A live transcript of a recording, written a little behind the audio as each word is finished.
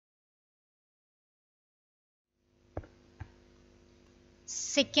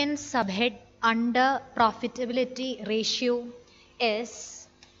Second subhead under profitability ratio is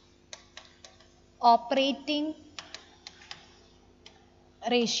operating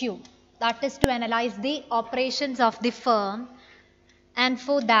ratio. That is to analyze the operations of the firm, and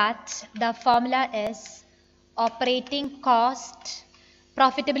for that the formula is operating cost.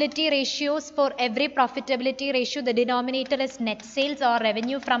 Profitability ratios, for every profitability ratio the denominator is net sales or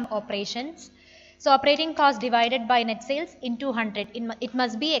revenue from operations. So operating cost divided by net sales into 100. It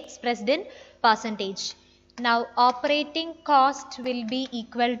must be expressed in percentage. Now operating cost will be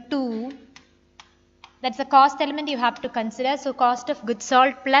equal to, that's the cost element you have to consider. So cost of goods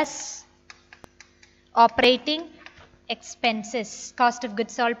sold plus operating expenses. Cost of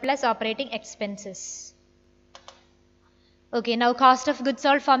goods sold plus operating expenses. Okay, now cost of goods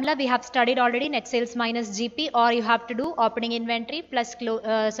sold formula we have studied already, net sales minus GP, or you have to do opening inventory plus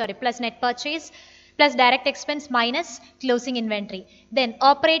plus net purchase plus direct expense minus closing inventory. Then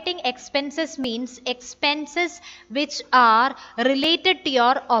operating expenses means expenses which are related to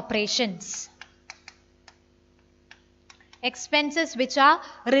your operations. Expenses which are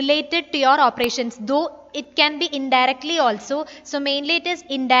related to your operations, though it can be indirectly also. So mainly it is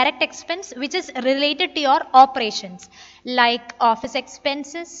indirect expense which is related to your operations, like office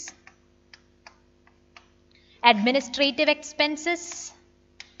expenses, administrative expenses,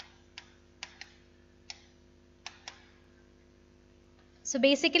 so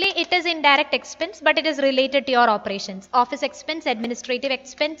basically it is indirect expense but it is related to your operations. Office expense, administrative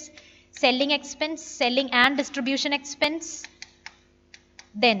expense, selling expense, selling and distribution expense,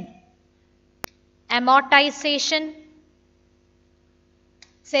 then amortization,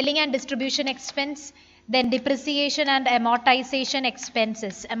 selling and distribution expense, then depreciation and amortization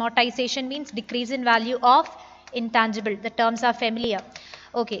expenses. Amortization means decrease in value of intangible. The terms are familiar.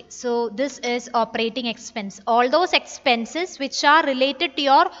 Okay, so this is operating expense. All those expenses which are related to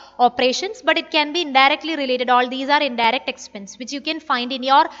your operations, but it can be indirectly related. All these are indirect expense which you can find in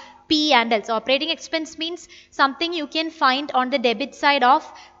your P and L. So operating expense means something you can find on the debit side of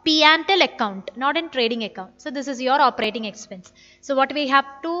P and L account, not in trading account. So this is your operating expense. So what we have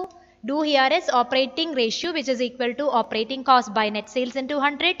to do here is operating ratio, which is equal to operating cost by net sales into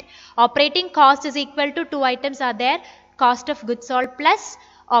 100. Operating cost is equal to two items are there, cost of goods sold plus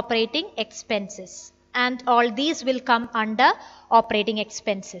operating expenses, and all these will come under operating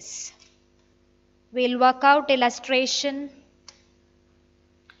expenses. We'll work out illustration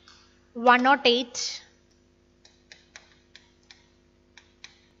 108,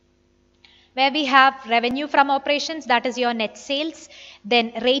 where we have revenue from operations, that is your net sales,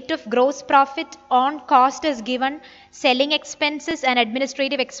 then rate of gross profit on cost is given, selling expenses and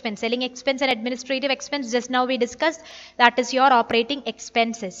administrative expense. Selling expense and administrative expense just now we discussed, that is your operating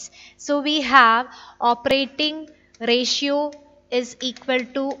expenses. So we have operating ratio is equal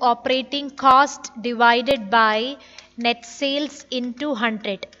to operating cost divided by net sales into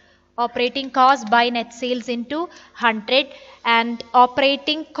 100. Operating cost by net sales into 100, and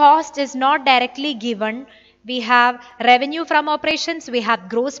operating cost is not directly given. We have revenue from operations, we have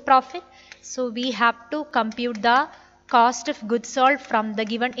gross profit, so we have to compute the cost of goods sold from the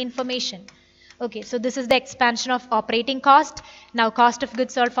given information. Okay, so this is the expansion of operating cost. Now cost of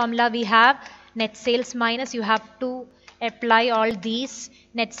goods sold formula we have net sales minus, you have to apply all these,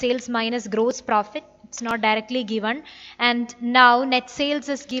 net sales minus gross profit. It's not directly given, and now net sales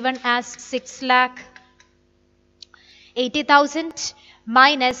is given as 6,80,000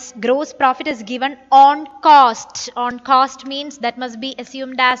 minus gross profit is given on cost. On cost means that must be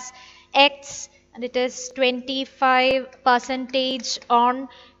assumed as X, and it is 25% on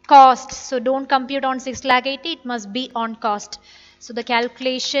cost. So don't compute on 6,80,000, it must be on cost. So the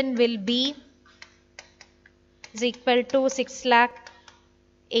calculation will be is equal to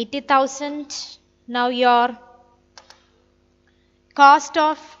 6,80,000. Now your cost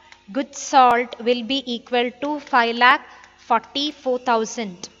of goods sold will be equal to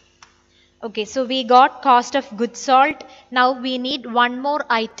 5,44,000. Okay, so we got cost of goods sold. Now we need one more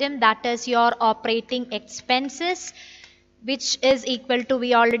item, that is your operating expenses, which is equal to,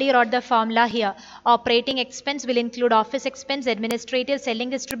 we already wrote the formula here. Operating expense will include office expense, administrative, selling,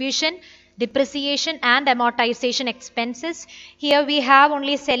 distribution, depreciation and amortization expenses. Here we have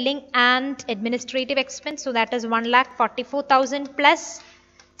only selling and administrative expense, so that is 1,44,000 plus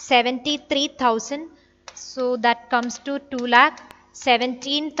 73,000, so that comes to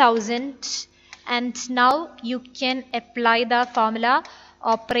 2,17,000. and now you can apply the formula.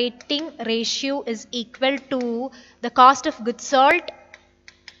 Operating ratio is equal to the cost of goods sold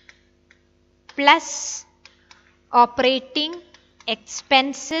plus operating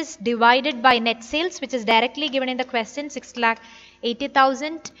expenses divided by net sales, which is directly given in the question, 6,80,000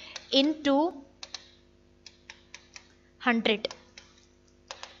 80,000 into 100.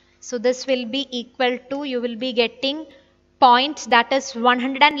 So this will be equal to, you will be getting points, that is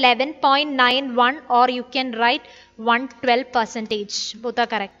 111.91, or you can write 112%. Both are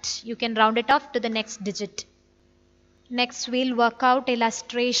correct. You can round it off to the next digit. Next we'll work out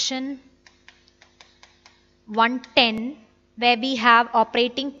illustration 110, where we have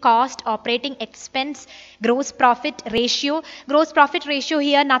operating cost, operating expense, gross profit ratio. Gross profit ratio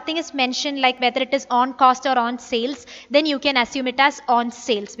here, nothing is mentioned like whether it is on cost or on sales. Then you can assume it as on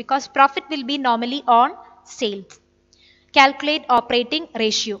sales, because profit will be normally on sales. Calculate operating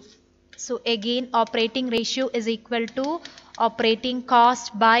ratio. So again, operating ratio is equal to operating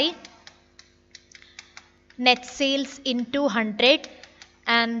cost by net sales into 100,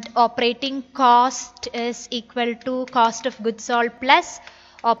 and operating cost is equal to cost of goods sold plus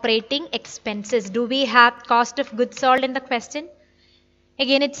operating expenses. Do we have cost of goods sold in the question?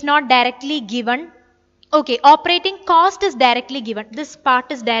 Again, it's not directly given. Okay, operating cost is directly given. This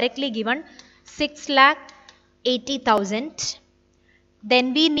part is directly given, 6,80,000.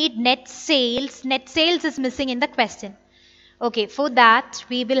 Then we need net sales. Net sales is missing in the question. Okay, for that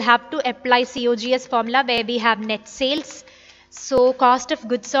we will have to apply COGS formula, where we have net sales. So cost of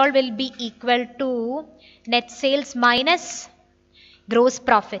goods sold will be equal to net sales minus gross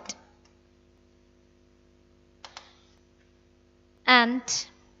profit. And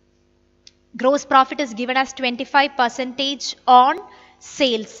gross profit is given as 25% on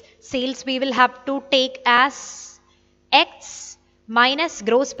sales. Sales we will have to take as X minus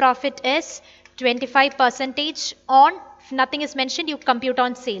gross profit is 25% on, if nothing is mentioned, you compute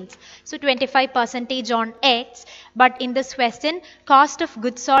on sales. So 25% on X, but in this question cost of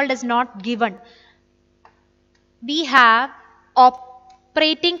goods sold is not given. We have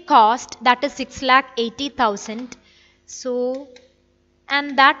operating cost, that is 6,80,000. So,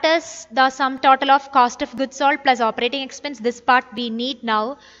 and that is the sum total of cost of goods sold plus operating expense. This part we need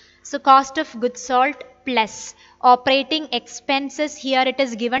now. So cost of goods sold plus operating expenses, here it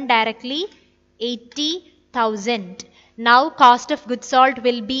is given directly 80,000. Now cost of goods sold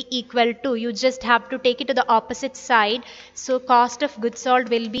will be equal to, you just have to take it to the opposite side. So cost of goods sold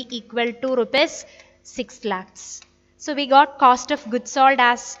will be equal to rupees 6 lakhs. So we got cost of goods sold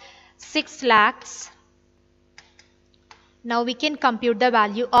as 6 lakhs. Now we can compute the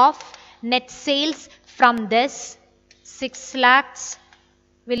value of net sales from this. 6 lakhs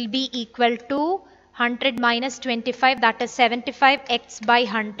will be equal to 100 minus 25, that is 75, x by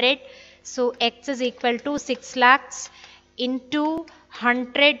 100. So x is equal to 6 lakhs into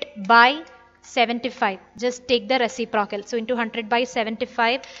 100 by 75. Just take the reciprocal. So into 100 by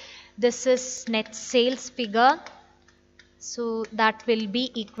 75, this is net sales figure. So that will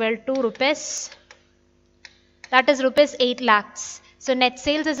be equal to rupees, that is rupees 8 lakhs. So net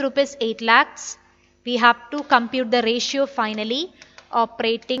sales is rupees 8 lakhs. We have to compute the ratio finally.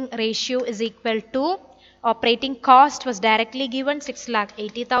 Operating ratio is equal to, operating cost was directly given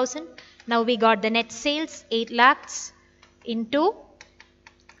 6,80,000. Now we got the net sales 8 lakhs into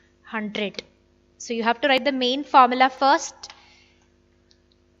 100. So you have to write the main formula first,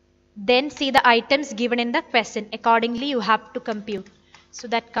 then see the items given in the question. Accordingly you have to compute. So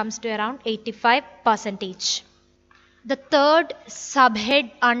that comes to around 85%. The third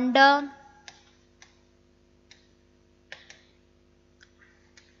subhead under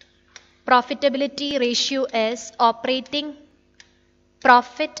profitability ratio is operating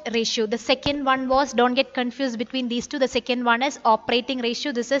profit ratio. The second one was, don't get confused between these two, the second one is operating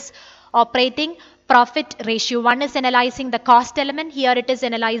ratio. This is operating profit ratio. One is analyzing the cost element, here it is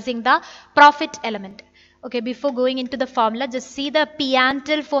analyzing the profit element. Okay, before going into the formula, just see the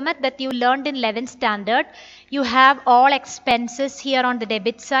P&L format that you learned in 11th standard. You have all expenses here on the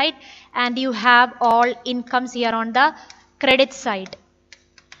debit side, and you have all incomes here on the credit side.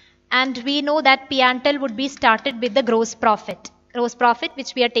 And we know that P&L would be started with the gross profit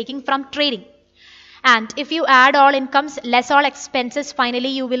which we are taking from trading. And if you add all incomes less all expenses, finally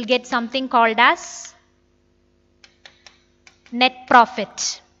you will get something called as net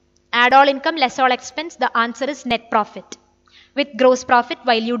profit. Add all income less all expense, the answer is net profit with gross profit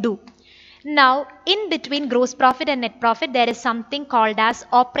while you do. Now in between gross profit and net profit there is something called as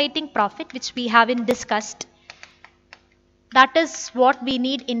operating profit, which we haven't discussed. That is what we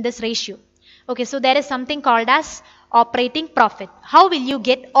need in this ratio. Okay, so there is something called as operating profit. How will you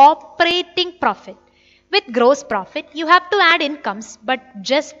get operating profit? With gross profit, you have to add incomes, but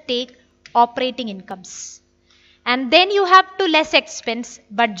just take operating incomes. And then you have to less expense,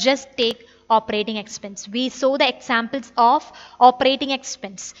 but just take operating expense. We saw the examples of operating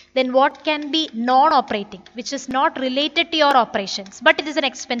expense. Then what can be non-operating, which is not related to your operations, but it is an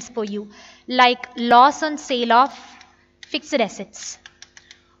expense for you, like loss on sale of fixed assets,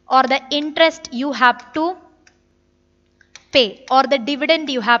 or the interest you have to pay, or the dividend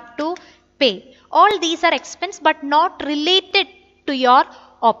you have to pay. All these are expense but not related to your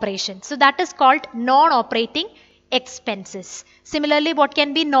operation. So that is called non-operating expenses. Similarly, what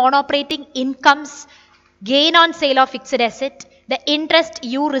can be non-operating incomes? Gain on sale of fixed asset, the interest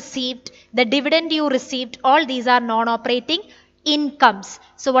you received, the dividend you received, all these are non-operating incomes.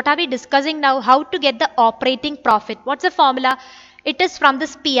 So what are we discussing now? How to get the operating profit. What's the formula? It is from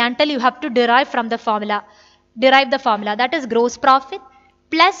this P&L. You have to derive from the formula. Derive the formula, that is gross profit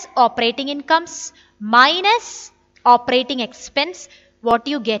plus operating incomes minus operating expense. What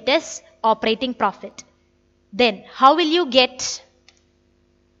you get is operating profit. Then how will you get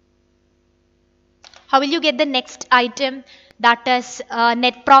the next item, that is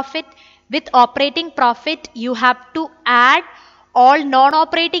net profit? With operating profit you have to add all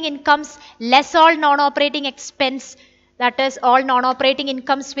non-operating incomes less all non-operating expense, that is all non-operating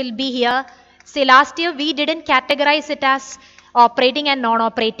incomes will be here. Say last year we didn't categorize it as operating and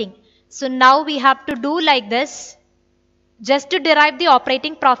non-operating. So now we have to do like this just to derive the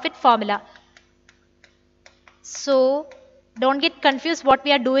operating profit formula. So don't get confused. What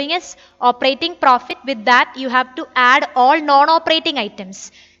we are doing is operating profit. With that you have to add all non-operating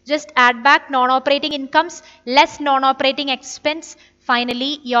items. Just add back non-operating incomes less non-operating expense.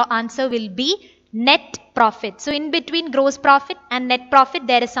 Finally your answer will be net profit. So in between gross profit and net profit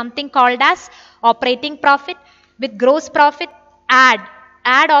there is something called as operating profit. With gross profit add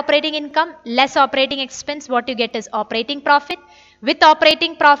operating income less operating expense. What you get is operating profit. With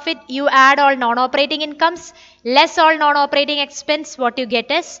operating profit you add all non-operating incomes less all non-operating expense. What you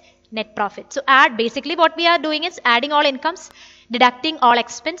get is net profit. So add, basically what we are doing is adding all incomes, deducting all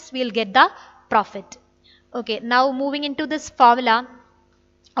expense, we will get the profit. Okay, now moving into this formula,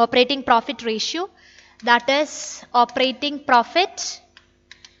 operating profit ratio, that is operating profit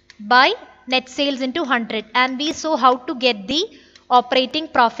by net sales into 100, and we saw how to get the operating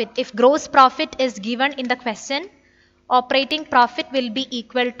profit. If gross profit is given in the question, operating profit will be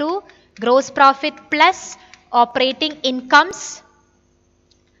equal to gross profit plus operating incomes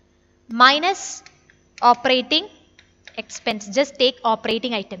minus operating expense. Just take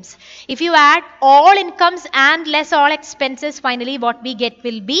operating items. If you add all incomes and less all expenses, finally what we get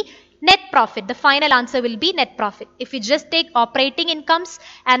will be net profit. The final answer will be net profit. If you just take operating incomes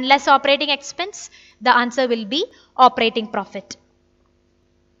and less operating expense, the answer will be operating profit.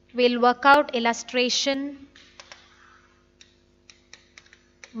 We'll work out illustration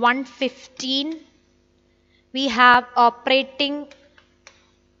 115. We have operating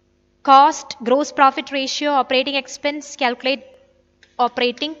cost, gross profit ratio, operating expense, calculate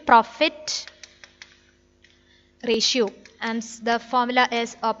operating profit ratio, and the formula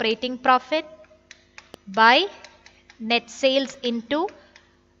is operating profit by net sales into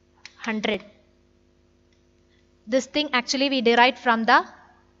 100. This thing actually we derived from the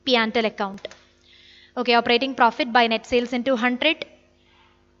P&L account. Okay, operating profit by net sales into 100.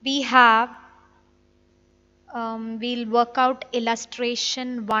 We have we'll work out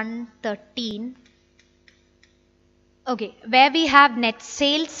illustration 113. Okay, where we have net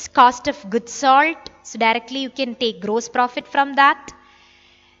sales, cost of goods sold, so directly you can take gross profit from that.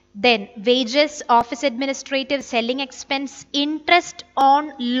 Then wages, office administrative, selling expense, interest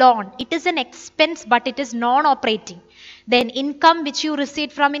on loan. It is an expense but it is non-operating. Then income which you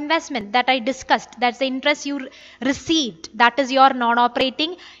received from investment, that I discussed, that's the interest you received, that is your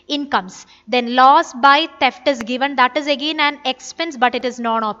non-operating incomes. Then loss by theft is given, that is again an expense but it is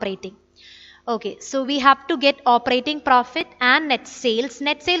non-operating. Okay, so we have to get operating profit and net sales.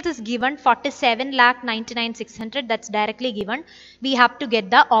 Net sales is given 47,99,600, that's directly given. We have to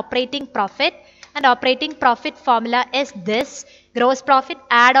get the operating profit, and operating profit formula is this: gross profit,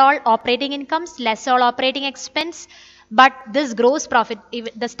 add all operating incomes less all operating expense. But this gross profit,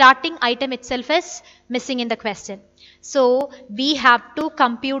 the starting item itself is missing in the question. So we have to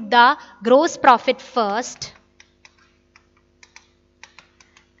compute the gross profit first,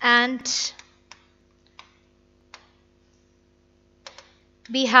 and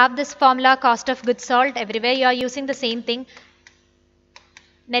we have this formula, cost of goods sold. Everywhere you are using the same thing.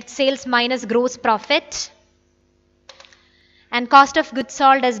 Net sales minus gross profit. And cost of goods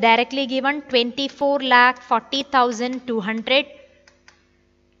sold is directly given 24,40,200.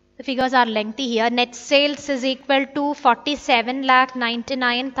 The figures are lengthy here. Net sales is equal to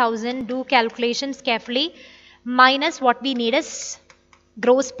 47,99,000. Do calculations carefully. Minus what we need is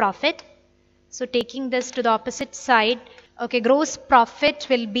gross profit. So taking this to the opposite side, okay, gross profit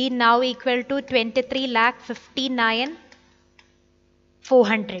will be now equal to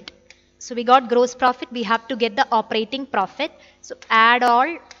 23,59,400. So we got gross profit, we have to get the operating profit. So add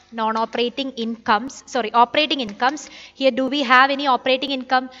all operating incomes. Here do we have any operating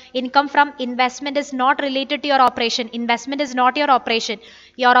income? Income from investment is not related to your operation. Investment is not your operation.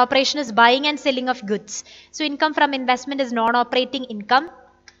 Your operation is buying and selling of goods. So income from investment is non-operating income.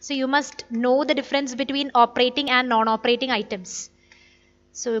 So you must know the difference between operating and non-operating items.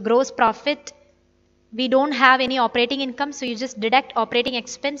 So gross profit, we don't have any operating income, so you just deduct operating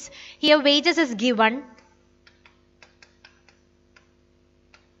expense. Here wages is given.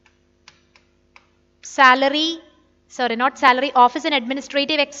 Office and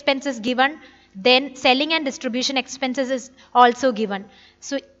administrative expenses given. Then selling and distribution expenses is also given.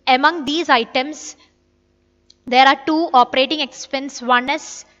 So among these items, there are two operating expense. One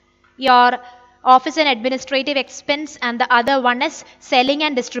is your office and administrative expense and the other one is selling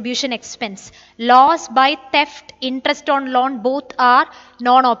and distribution expense. Loss by theft, interest on loan, both are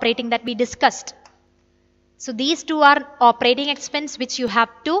non-operating that we discussed. So these two are operating expense which you have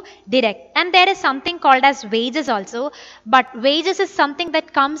to deduct. And there is something called as wages also. But wages is something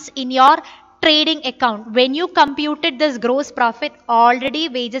that comes in your trading account. When you computed this gross profit, already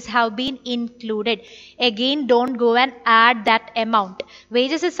wages have been included. Again, don't go and add that amount.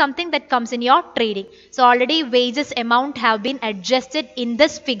 Wages is something that comes in your trading. So already wages amount have been adjusted in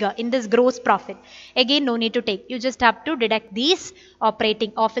this figure, in this gross profit. Again, no need to take. You just have to deduct these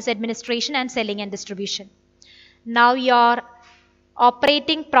operating, office administration and selling and distribution. Now your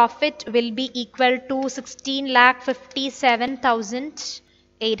operating profit will be equal to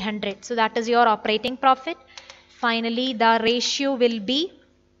 16,57,800. So that is your operating profit. Finally, the ratio will be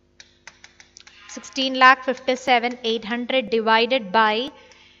 16,57,800 divided by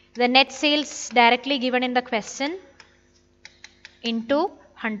the net sales directly given in the question into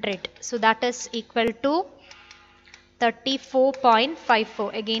 100. So that is equal to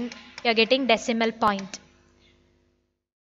 34.54. Again, you are getting decimal point.